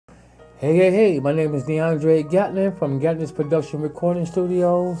Hey, my name is DeAndre Gatlin from Gatlin's Production Recording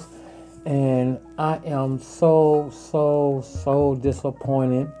Studios, and I am so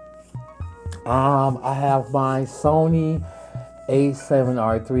disappointed. I have my Sony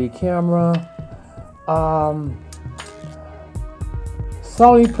a7R3 camera.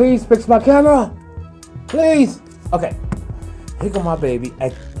 Sony, please fix my camera, please. Okay, here go my baby.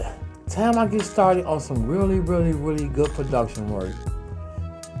 At the time I get started on some really good production work,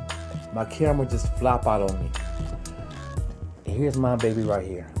 my camera just flop out on me. And here's my baby right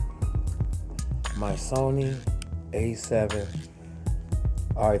here. My Sony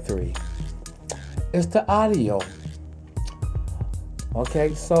a7R3. It's the audio.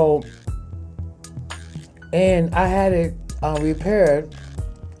 Okay, so, and I had it repaired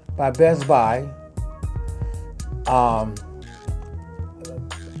by Best Buy. Of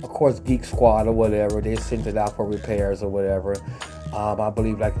course, Geek Squad or whatever, they sent it out for repairs or whatever. I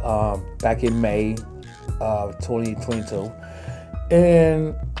believe back in May of 2022,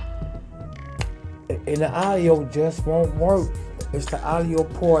 and the audio just won't work. It's the audio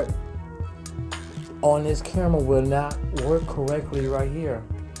port on this camera will not work correctly right here.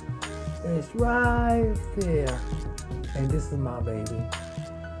 It's right there, and this is my baby.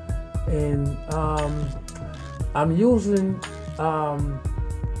 And I'm using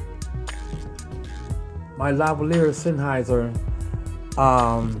my lavalier Sennheiser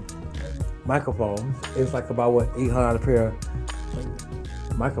microphones. It's like about what, $800 a pair of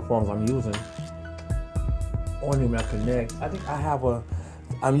microphones I'm using. On them I connect. I think I have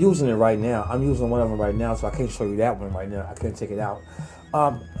I'm using it right now. I'm using one of them right now, so I can't show you that one right now. I can't take it out.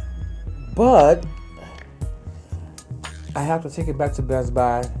 But I have to take it back to Best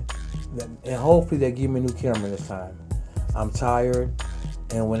Buy, and hopefully they give me a new camera this time. I'm tired,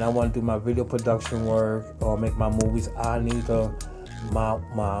 and when I want to do my video production work or make my movies, I need to mount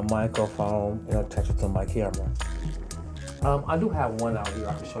my microphone and attach it to my camera. I do have one out here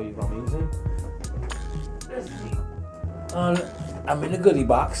I can show you what I'm using. Let's see. I'm in the goodie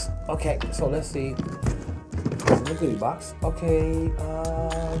box. Okay, so let's see. It's in the goodie box. Okay,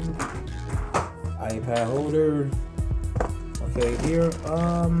 iPad holder. Okay, here.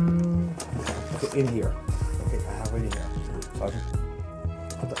 Okay, in here. Okay, I have it in here. So I can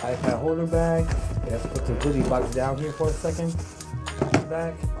put the iPad holder back. Let's put the goodie box down here for a second.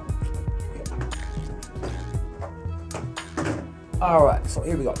 Back. Okay. All right, so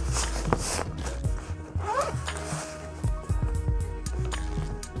here we go.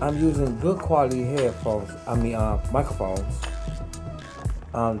 I'm using good quality headphones. Microphones.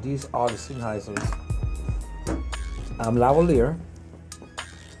 These are the Sennheisers. Lavalier.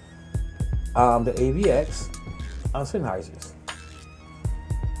 The AVX. Sennheisers.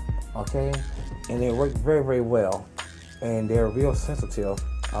 Okay, and they work very well, and they're real sensitive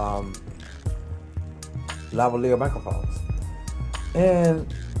lavalier microphones. And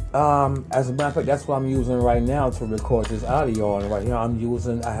as a matter of fact, that's what I'm using right now to record this audio. And right here, I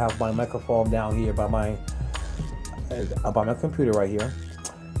have my microphone down here by my computer right here,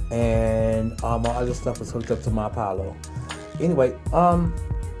 and my other stuff is hooked up to my Apollo. Anyway, yeah,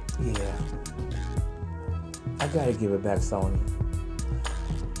 I gotta give it back, Sony.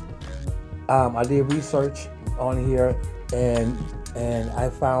 I did research on here, and I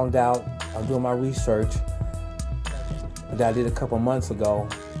found out, I'm doing my research that I did a couple months ago,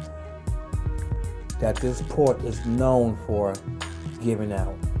 that this port is known for giving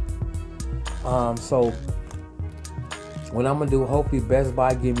out. So what I'm gonna do, hopefully Best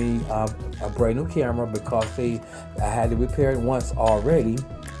Buy give me a brand new camera, because I had to repair it once already,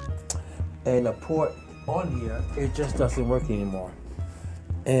 and the port on here, it just doesn't work anymore.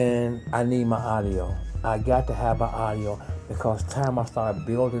 And I need my audio. I got to have my audio, because time I started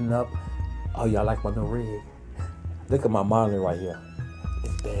building up. Oh, y'all like my new rig? Look at my monitor right here.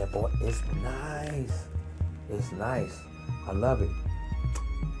 It's bad, boy. It's nice. It's nice. I love it.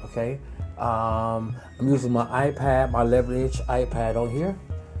 Okay. I'm using my iPad, my 11-inch iPad on here,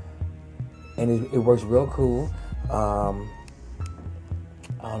 and it works real cool. I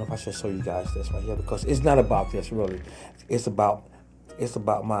don't know if I should show you guys this right here, because it's not about this really. It's about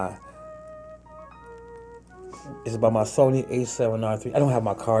my Sony a7R3. I don't have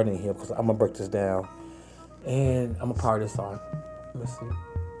my card in here because I'm gonna break this down, and I'm gonna power this on. Let's see.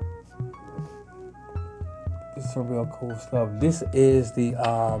 This is some real cool stuff. This is the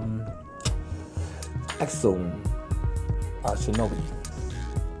Exum Shinobi.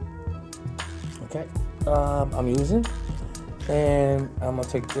 Okay, I'm using, and I'm gonna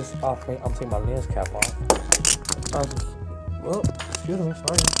take this off. I'm gonna take my lens cap off. Excuse me,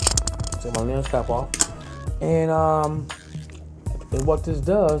 sorry. Take my lens cap off, and And what this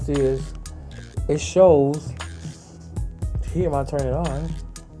does is it shows here. When I turn it on,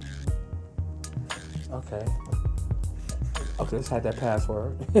 okay, let's hide that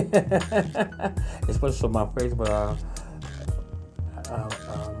password. It's supposed to show my face, but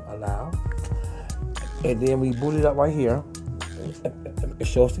allow. And then we boot it up right here. It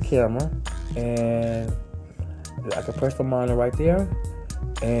shows the camera, and I can press the monitor right there,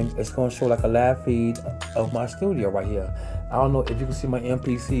 and it's going to show like a live feed of my studio right here. I don't know if you can see my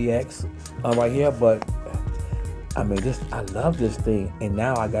MPCX right here, but I mean, I love this thing. And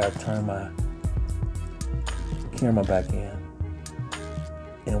now I gotta turn my camera back in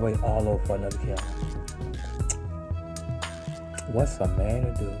and wait all over for another camera. What's a man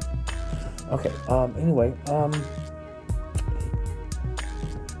to do? Okay, anyway,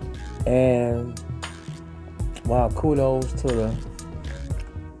 and wow, kudos to the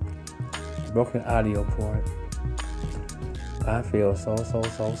broken audio port. I feel so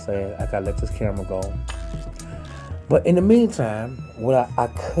sad. I gotta let this camera go. But in the meantime, what I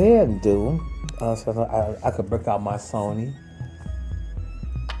can do, so I could break out my Sony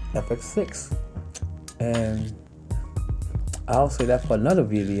FX3, and I'll say that for another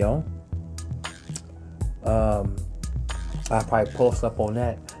video. I'll probably post up on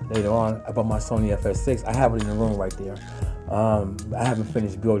that later on about my Sony FX3. I have it in the room right there. I haven't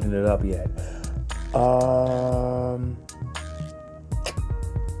finished building it up yet.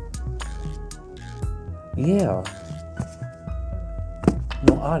 Yeah,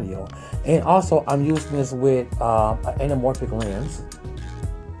 no audio. And also I'm using this with an anamorphic lens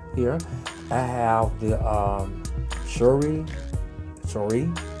here. I have the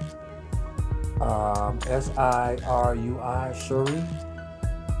S-I-R-U-I Shuri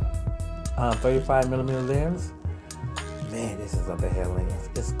 35mm lens. Man, this is a bad lens.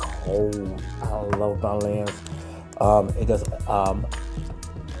 It's cold. I love my lens. It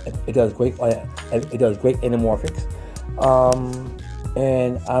does great. It does great anamorphics.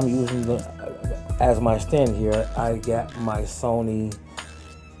 And I'm using as my stand here. I got my Sony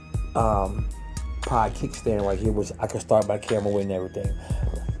Pod kickstand right here, which I can start my camera with and everything.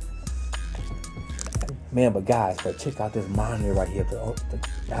 Man, but guys, check out this monitor right here.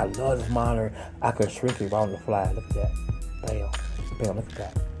 I love this monitor. I can shrink it right on the fly. Look at that. Bam. Bam, look at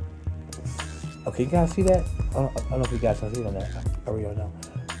that. Okay, you guys see that? I don't know if you guys can see it on that. I really don't know.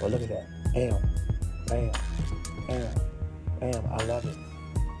 But look at that. Bam. Bam. Bam. Bam. I love it.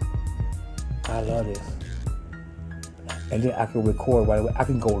 I love this. And then I can record right away. I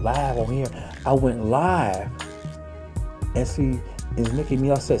can go live on here. I went live. And see, it's making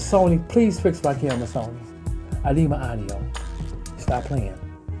me upset. Sony, please fix my camera, Sony. I need my audio. Stop playing.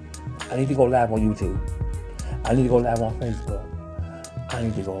 I need to go live on YouTube. I need to go live on Facebook. I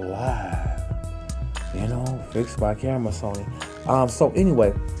need to go live. You know, fix my camera, Sony. So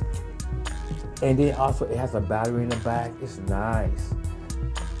anyway, and then also it has a battery in the back. It's nice.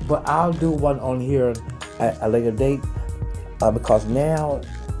 But I'll do one on here at a later date because now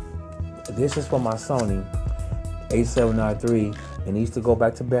this is for my Sony a7R3. It needs to go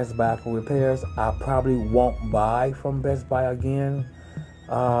back to Best Buy for repairs. I probably won't buy from Best Buy again.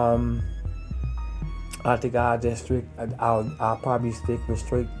 I think I'll just I'll probably stick with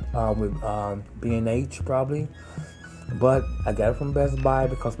straight with B&H probably. But I got it from Best Buy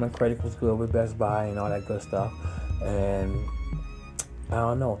because my credit was good with Best Buy and all that good stuff. And I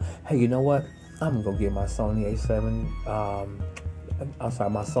don't know. Hey, you know what? I'm gonna get my Sony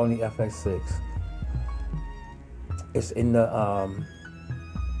my Sony FX3. It's in the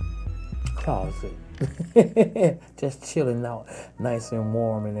closet. Just chilling out, nice and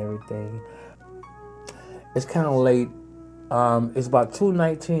warm and everything. It's kind of late. It's about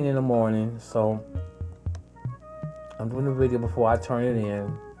 2:19 in the morning, so I'm doing the video before I turn it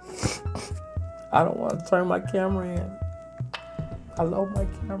in. I don't want to turn my camera in. I love my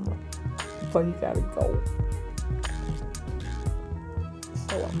camera, but you gotta go.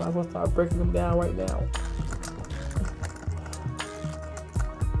 So I might as well start breaking them down right now.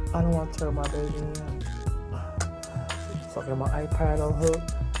 I don't want to turn my baby in. So I got my iPad on hook.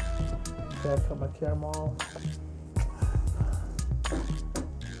 Gotta cut my camera off.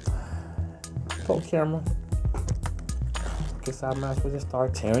 Pro camera. Guess I might as well just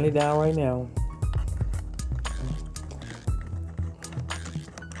start tearing it down right now.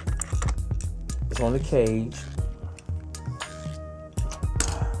 It's on the cage.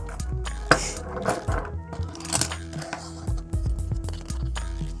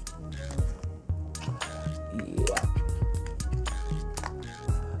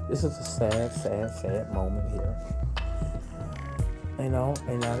 This is a sad moment here. You know,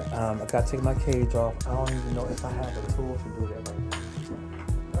 and I gotta take my cage off. I don't even know if I have the tools to do that right now.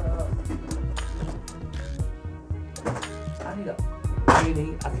 need a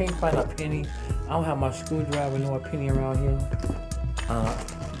penny. I can't find a penny. I don't have my screwdriver nor a penny around here.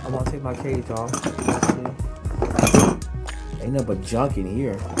 I'm gonna take my cage off. Ain't nothing but junk in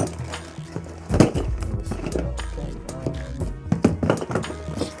here.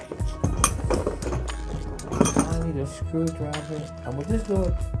 I need a screwdriver. I'm gonna just do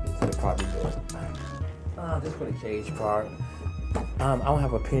it. This probably do it. Just for the cage part. I don't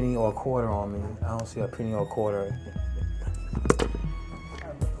have a penny or a quarter on me. I don't see a penny or a quarter.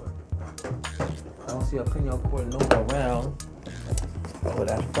 I don't see a penny or a quarter nowhere around. But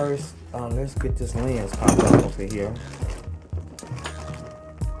at first, let's get this lens popped up over here.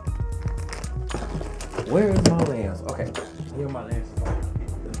 Where is my lens? Okay, here my lens.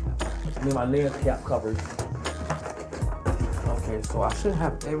 I mean my lens cap covered. Okay, so I should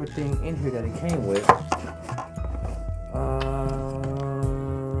have everything in here that it came with.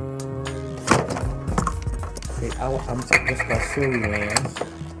 Okay, I'm taking this by Sony lens,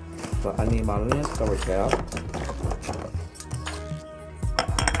 but I need my lens cover cap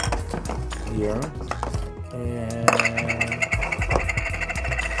here, and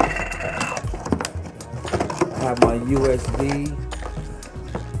I have my USB.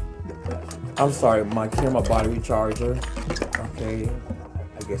 I'm sorry, my camera battery charger. Okay, I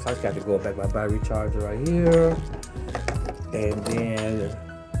guess I just got to go back my battery charger right here, and then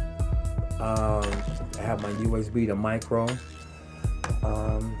I have my USB to micro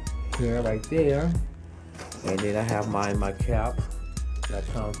here right there, and then I have my cap that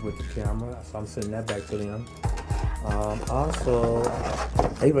comes with the camera, so I'm sending that back to them. Also,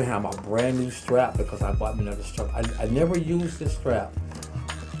 I even have my brand new strap because I bought me another strap. I never used this strap.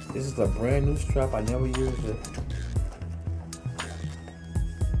 This is a brand new strap. I never used it.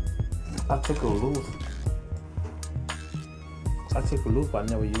 I took it loose. But I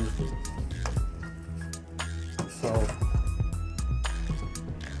never used it. So,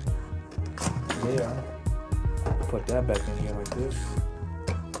 yeah, put that back in here like this.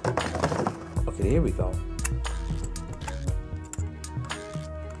 Okay, here we go.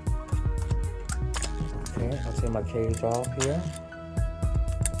 Okay, I'll take my cage off here.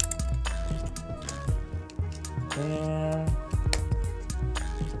 And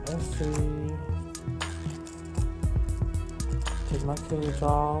let's see. Take my cage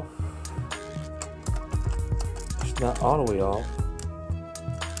off. It's not all the way off.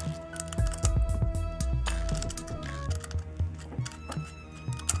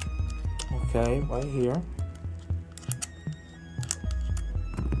 Okay, right here.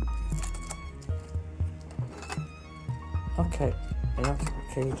 Okay, and I'll take the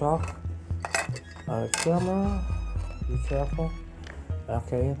cage off. The camera, be careful.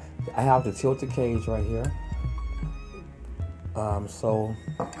 Okay, I have to tilt the cage right here.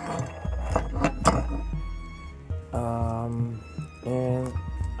 And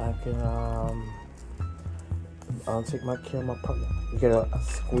I can I'll take my camera, you get a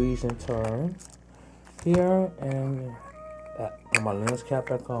squeeze and turn here, and put my lens cap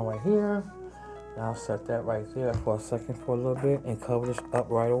back on right here. Now I'll set that right there for a second for a little bit and cover this up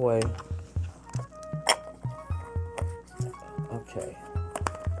right away. Okay,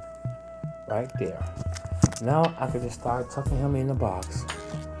 right there. Now I can just start tucking him in the box.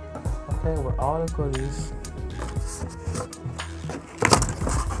 Okay, with all the goodies.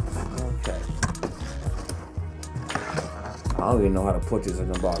 Okay. I don't even know how to put this in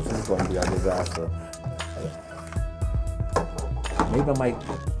the box. This is going to be a disaster. Maybe I might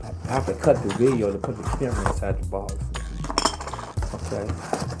have to cut the video to put the camera inside the box. Okay.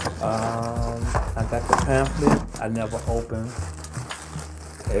 I got the pamphlet. I never opened.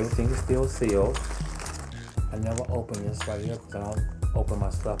 Everything is still sealed. I never open this right here because I don't open my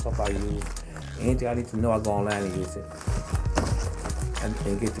stuff up. I use anything I need to know. I go online and use it and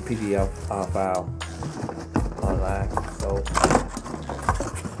get the PDF file online. So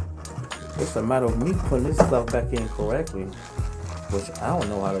it's a matter of me putting this stuff back in correctly, which I don't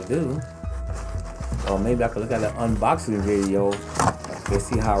know how to do. Or maybe I could look at an unboxing video and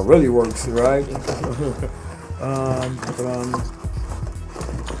see how it really works, right? I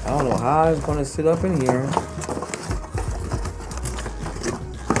don't know how it's gonna sit up in here,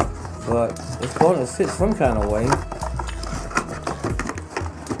 but it's gonna sit some kind of way.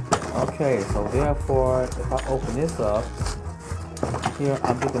 Okay, so therefore, if I open this up, here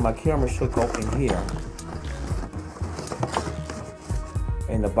I'm thinking my camera should go in here.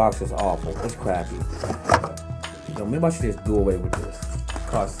 And the box is awful. It's crappy. You know, maybe I should just do away with this.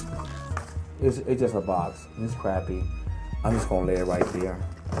 Because it's just a box. It's crappy. I'm just gonna lay it right there.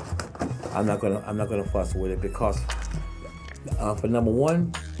 I'm not gonna fuss with it because for number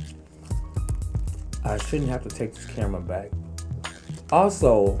one, I shouldn't have to take this camera back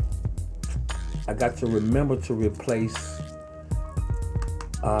Also, I got to remember to replace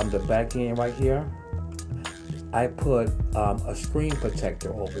the back end right here. I put a screen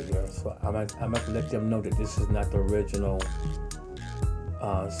protector over here, so I'm gonna let them know that this is not the original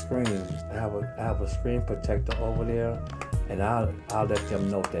screen. I have a screen protector over there, and I'll let them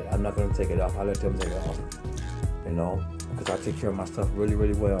know that I'm not gonna take it off. I'll let them take it off, you know, because I take care of my stuff really,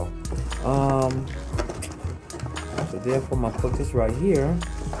 really well. So therefore, I'm gonna put this right here.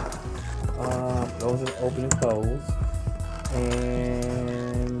 Those are open and close,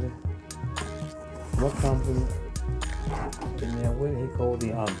 and what comes in there with it? Go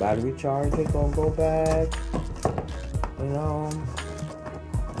the battery charger gonna go back, you know,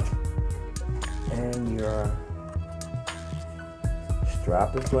 and your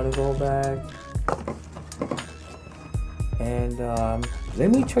strap is gonna go back, and let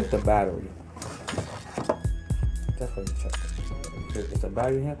me check the battery. That's what you check. Is the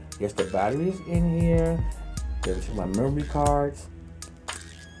battery here? Yes, the battery is in here. There's my memory cards.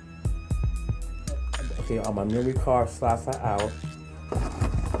 Okay, on my memory card slots are out.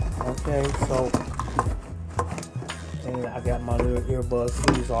 Okay, so, and I got my little earbud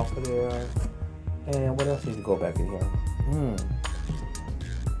sleeves off of there. And what else needs to go back in here?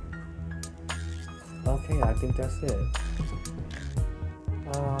 Okay, I think that's it.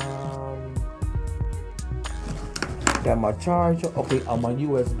 Got my charger. Okay, on my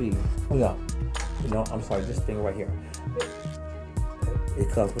USB. Oh yeah. No, I'm sorry, this thing right here.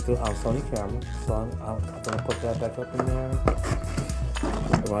 It comes with the Sony camera, so I'm gonna put that back up in there,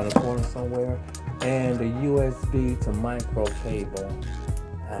 around the corner somewhere, and the USB to micro cable.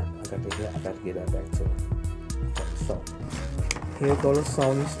 I got to get that back too. Okay, so here go the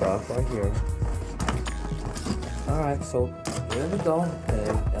Sony stuff right here. All right, so here we go,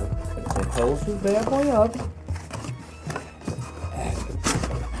 and close this bad boy up.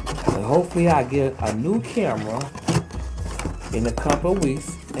 And hopefully I get a new camera in a couple of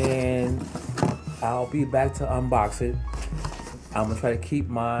weeks, and I'll be back to unbox it. I'm gonna try to keep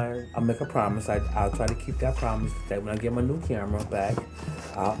I'll make a promise. I'll try to keep that promise that when I get my new camera back,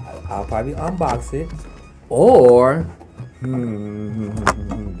 I'll probably unbox it, or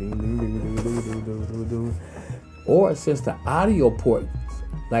since the audio port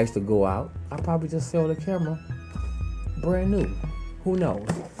likes to go out, I'll probably just sell the camera brand new. Who knows?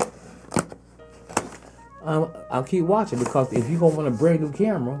 I'll keep watching, because if you're gonna want a brand new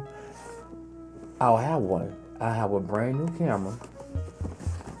camera, I'll have one. I have a brand new camera.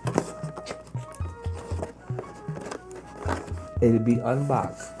 It'll be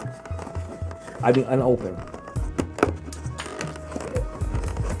unboxed. I mean unopened.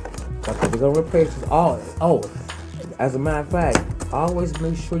 Okay, we're gonna replace this. Oh, as a matter of fact, always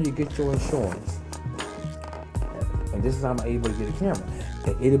make sure you get your insurance. And this is how I'm able to get a camera.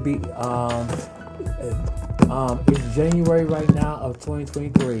 It'll be it's January right now of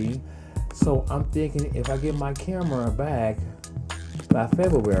 2023, so I'm thinking if I get my camera back by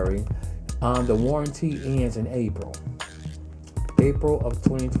February, the warranty ends in April of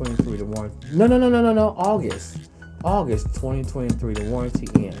 2023. The warranty, no, August 2023, the warranty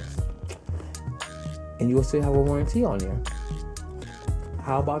ends, and you'll still have a warranty on there.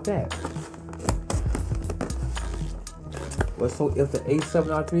 How about that? Well, so if the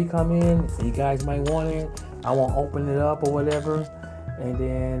a7R3 come in, and you guys might want it, I won't open it up or whatever, and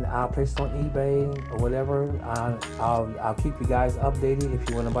then I'll place it on eBay or whatever. I'll keep you guys updated. If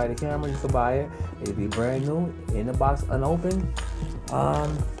you want to buy the camera, you can buy it. It'll be brand new, in the box, unopened.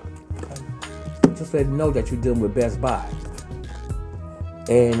 Just let you know that you're dealing with Best Buy.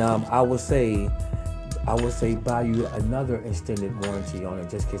 And I would say buy you another extended warranty on it,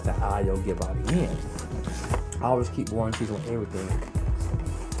 just in case the audio give out again. I always keep warranties on everything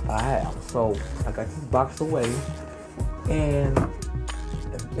I have. So I got this box away, and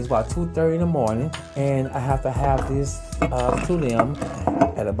it's about 2:30 in the morning, and I have to have this to them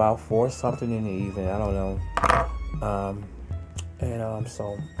at about 4 something in the evening. I don't know.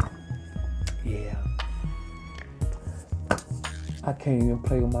 So yeah, I can't even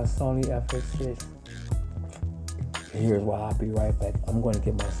play with my Sony FX3. Here's why. I'll be right back. I'm going to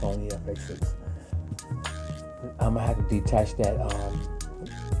get my Sony FX3. I'm gonna have to detach that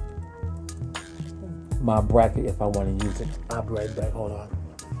my bracket if I want to use it. I'll be right back. Hold on.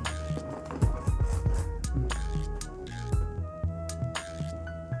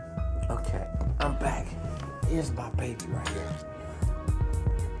 Okay, I'm back. Here's my baby right here.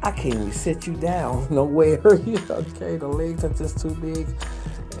 I can't even sit you down nowhere. Okay, the legs are just too big,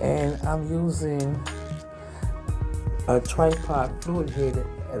 and I'm using a tripod fluid head.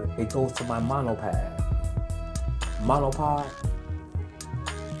 It goes to my monopod.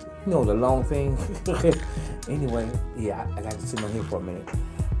 You know, the long thing. Anyway, yeah, I got to sit on here for a minute.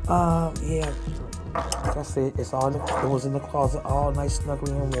 Yeah, like I said, it was in the closet, all nice, snuggly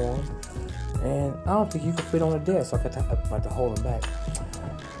and warm. And I don't think you can fit on the desk, so I got to hold them back.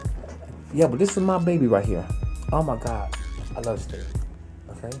 Yeah, but this is my baby right here. Oh my God, I love this thing.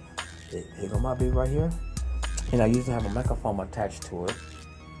 Okay, here go my baby right here. And I usually have a microphone attached to it.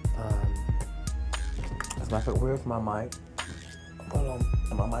 As a matter of fact, where's my mic? Hold on,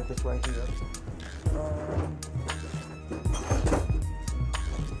 my mic is right here.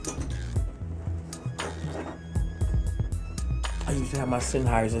 I usually have my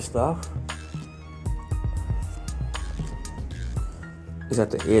Sennheisers and stuff. It's at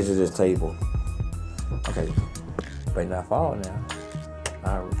the edge of this table. Okay, better not fall now.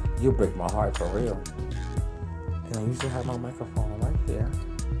 You'll break my heart for real. And I usually have my microphone right here.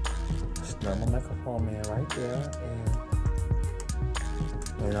 Snug my microphone man right there, and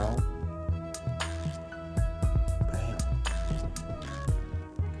you know, bam.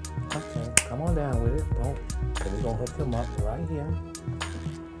 Okay, come on down with it. Boom. Then we're gonna hook him up right here.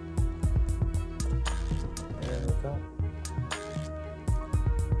 There we go.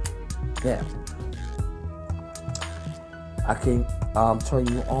 Now, I can turn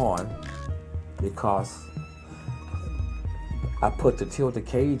you on because I put the tilted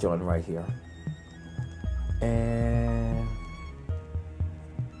cage on right here. And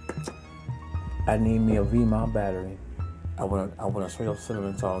I need me a V-mount battery. I want a straight up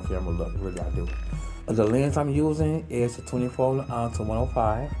cinnamon tone camera look, really I do. The lens I'm using is a 24 to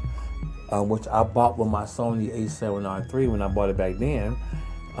 105, which I bought with my Sony a7R3 when I bought it back then.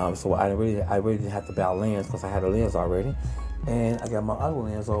 So I really didn't have to buy a lens because I had a lens already. And I got my other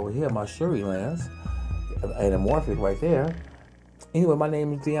lens over here, my Shure lens, anamorphic right there. Anyway, my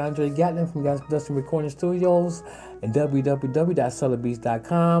name is DeAndre Gatlin from Dustin Recording Studios and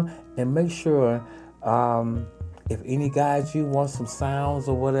www.sellabeats.com. And make sure, if any guys you want some sounds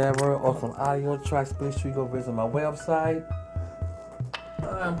or whatever, or some audio tracks, make sure you go visit my website.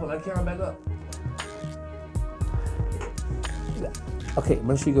 Put my camera back up. Okay,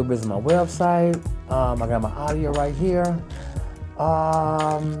 make sure you go visit my website. I got my audio right here.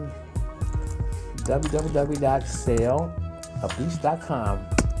 www.sellabeats.com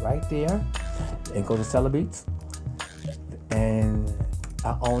right there, and go to Sellabeats. And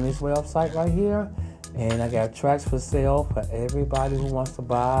I own this website right here, and I got tracks for sale for everybody who wants to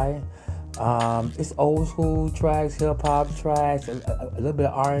buy. It's old school tracks, hip hop tracks, a little bit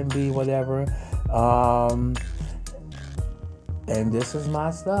of R&B, whatever. And this is my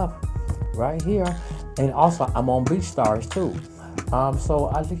stuff right here. And also, I'm on BeatStars too. So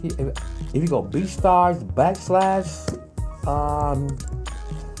I think if you go BeatStars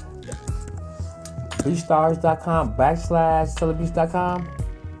BeatStars.com /Sellabeats.com.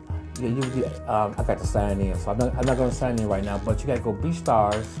 Yeah, you get. I got to sign in, so I'm not going to sign in right now. But you got to go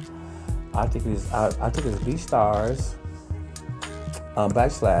BeatStars. I think it's BeatStars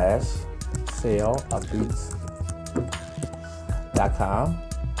 /Sellabeats.com.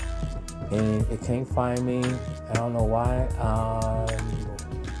 And it can't find me. I don't know why.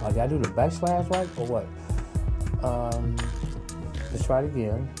 I gotta do the backslash right or what? Let's try it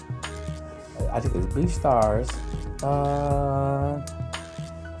again. I think it's BeatStars /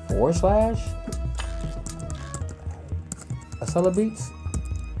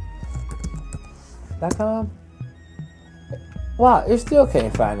 Sellabeats.com. Wow, it still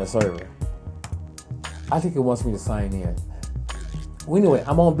can't find the server. I think it wants me to sign in. Well, anyway,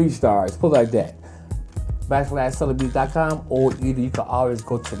 I'm on BeatStars. Put it like that. /Sellabeats.com, or either you can always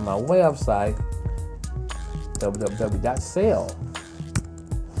go to my website,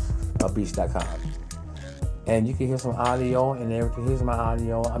 www.sellabeats.com, and you can hear some audio and everything. Here's my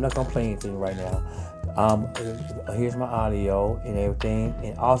audio. I'm not gonna play anything right now. Here's my audio and everything,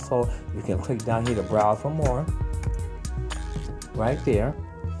 and also you can click down here to browse for more. Right there.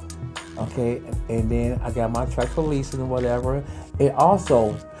 Okay, and then I got my track releasing and whatever. It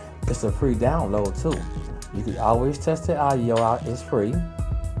also, it's a free download too. You can always test the audio out. It's free,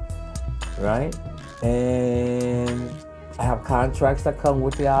 right? And I have contracts that come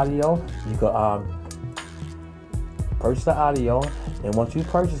with the audio. You can purchase the audio, and once you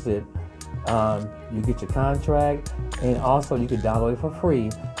purchase it, you get your contract, and also you can download it for free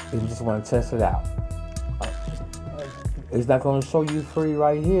if you just want to test it out. It's not going to show you free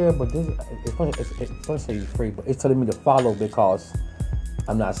right here, but it's going to say you free, but it's telling me to follow because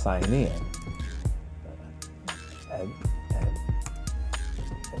I'm not signed in.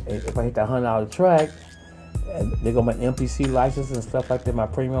 And if I hit that $100 track, they got my MPC license and stuff like that, my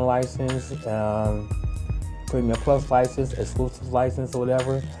premium license, premium plus license, exclusive license or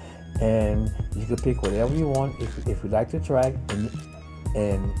whatever. and you can pick whatever you want if you like the track.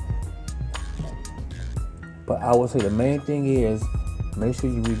 But I would say the main thing is make sure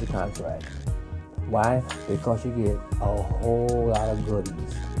you read the contract. Why? Because you get a whole lot of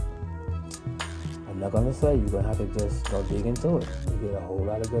goodies. I'm not gonna say you're gonna have to just go dig into it. You get a whole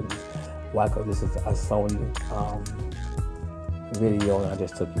lot of goodies. Why? Because this is a Sony video and I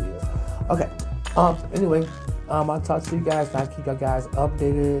just took you here. Okay. Anyway, I'll talk to you guys and I'll keep you guys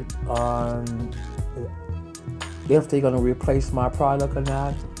updated on if they're gonna replace my product or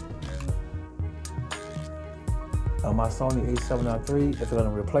not. My Sony a7R3, if they're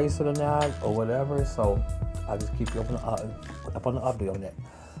gonna replace it or not, or whatever. So I'll just keep you up on the update on that.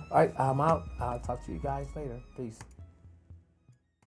 All right, I'm out. I'll talk to you guys later. Peace.